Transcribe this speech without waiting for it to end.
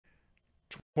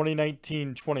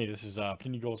2019-20. This is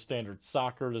Panini Gold Standard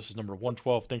Soccer. This is number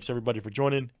 112. Thanks, everybody, for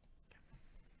joining.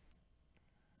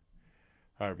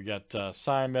 All right, we got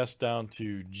Sign Mess down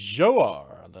to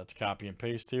Joar. Let's copy and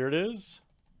paste. Here it is.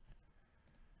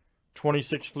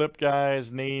 26 flip,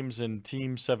 guys. Names and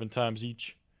teams 7 times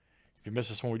each. If you miss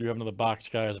this one, we do have another box,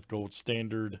 guys, of Gold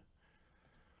Standard.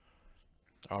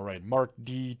 All right, Mark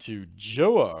D to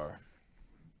Joar.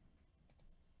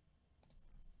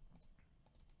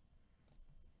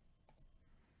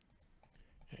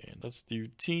 And let's do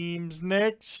teams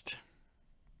next.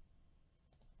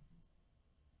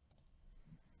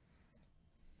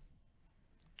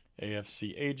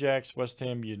 AFC Ajax, West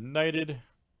Ham United.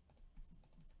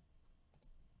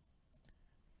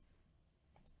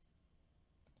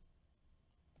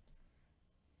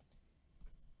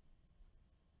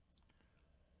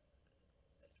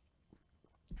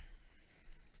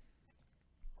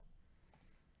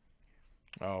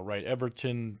 All right,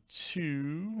 Everton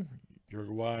 2,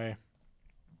 Uruguay.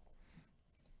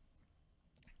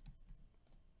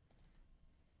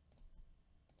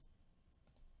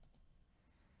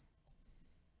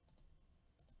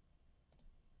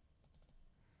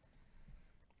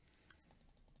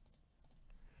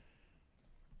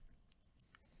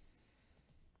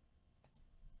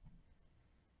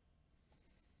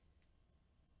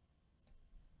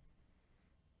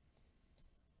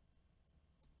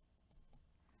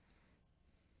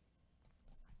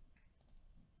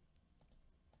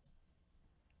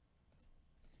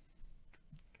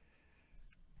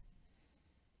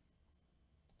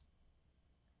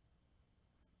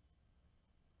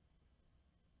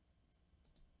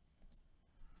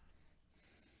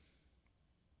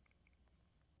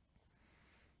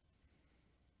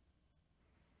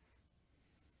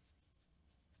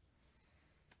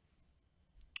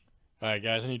 All right,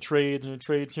 guys, any trades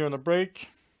here on the break?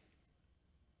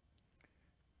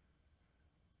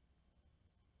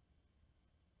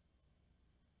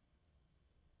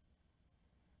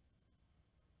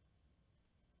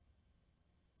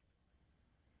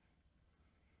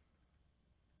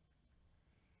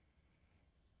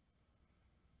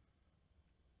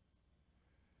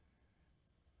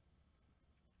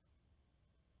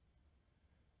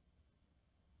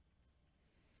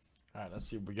 All right, let's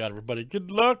see what we got, everybody. Good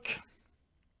luck.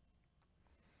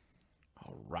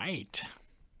 All right.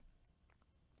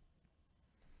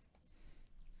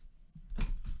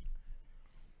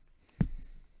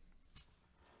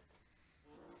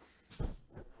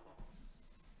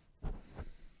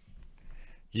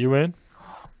 You in?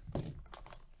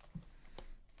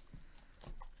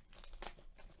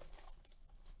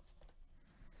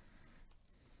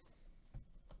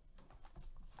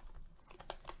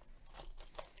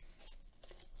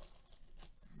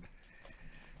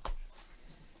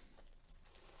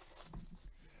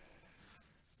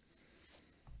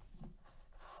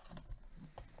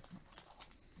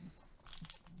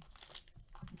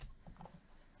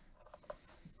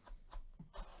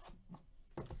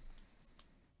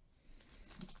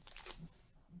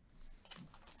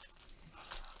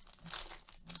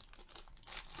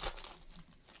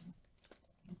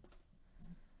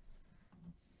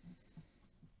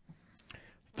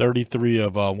 $33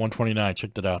 of 129.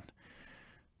 Checked it out.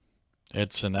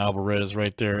 It's an Alvarez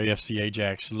right there. AFC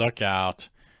Ajax. Look out.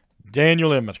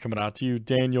 Daniel M. It's coming out to you.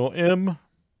 Daniel M.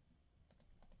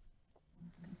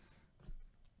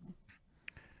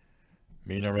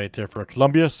 Mina right there for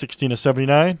Colombia. 16 of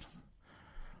 79.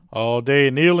 All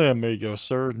day. Neil M. There you go,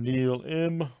 sir. Neil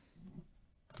M.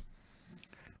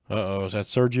 Uh-oh. Is that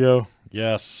Sergio?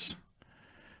 Yes.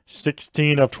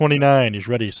 16 of 29. He's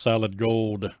ready. Solid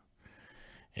gold.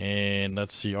 And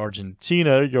let's see,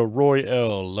 Argentina, you go Roy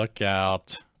L. Look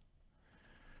out.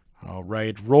 All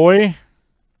right, Roy.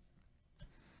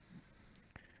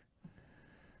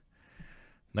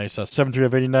 Nice 73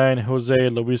 of 89. Jose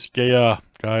Luis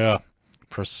Gaia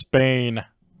for Spain.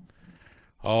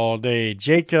 All day.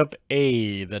 Jacob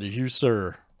A. That is you,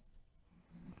 sir.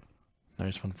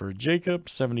 Nice one for Jacob.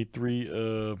 73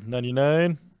 of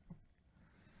 99.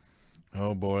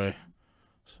 Oh, boy.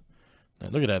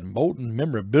 Look at that molten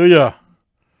memorabilia.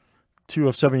 2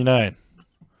 of 79.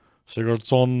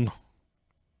 Sigurdsson.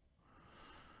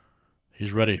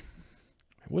 He's ready.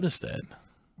 What is that?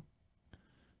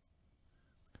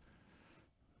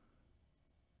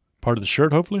 Part of the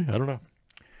shirt, hopefully? I don't know.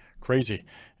 Crazy.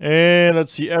 And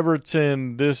let's see,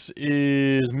 Everton. This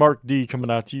is Mark D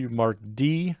coming out to you. Mark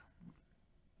D.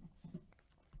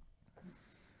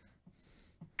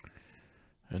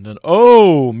 And then,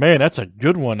 oh, man, that's a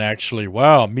good one, actually.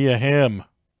 Wow, Mia Hamm.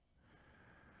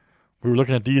 We were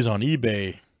looking at these on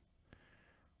eBay.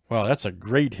 Wow, that's a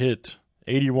great hit.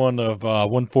 81 of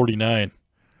 149.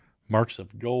 Marks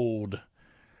of gold.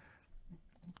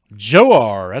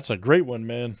 Joar, that's a great one,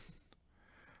 man.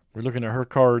 We're looking at her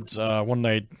cards. One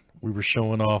night we were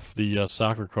showing off the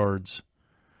soccer cards.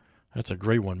 That's a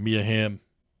great one. Mia Hamm.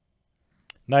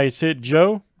 Nice hit,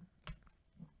 Joe.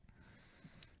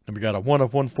 And we got a 1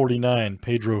 of 149.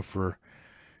 Pedro for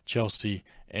Chelsea.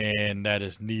 And that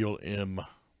is Neil M.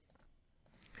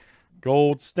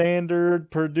 Gold Standard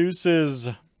produces.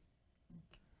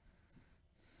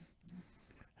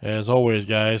 As always,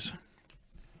 guys.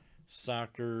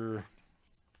 Soccer.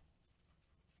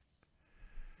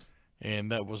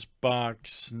 And that was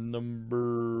box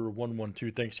number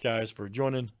 112. Thanks, guys, for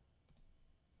joining.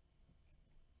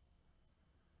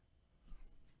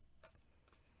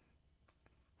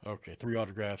 Okay, 3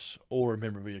 autographs or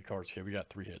memorabilia cards. Okay, we got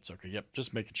 3 hits. Okay, yep,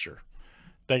 just making sure.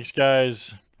 Thanks,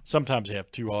 guys. Sometimes they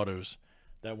have 2 autos.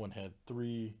 That one had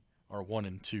 3 or 1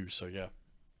 and 2, so yeah.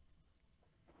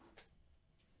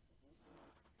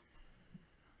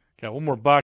 Got one more box.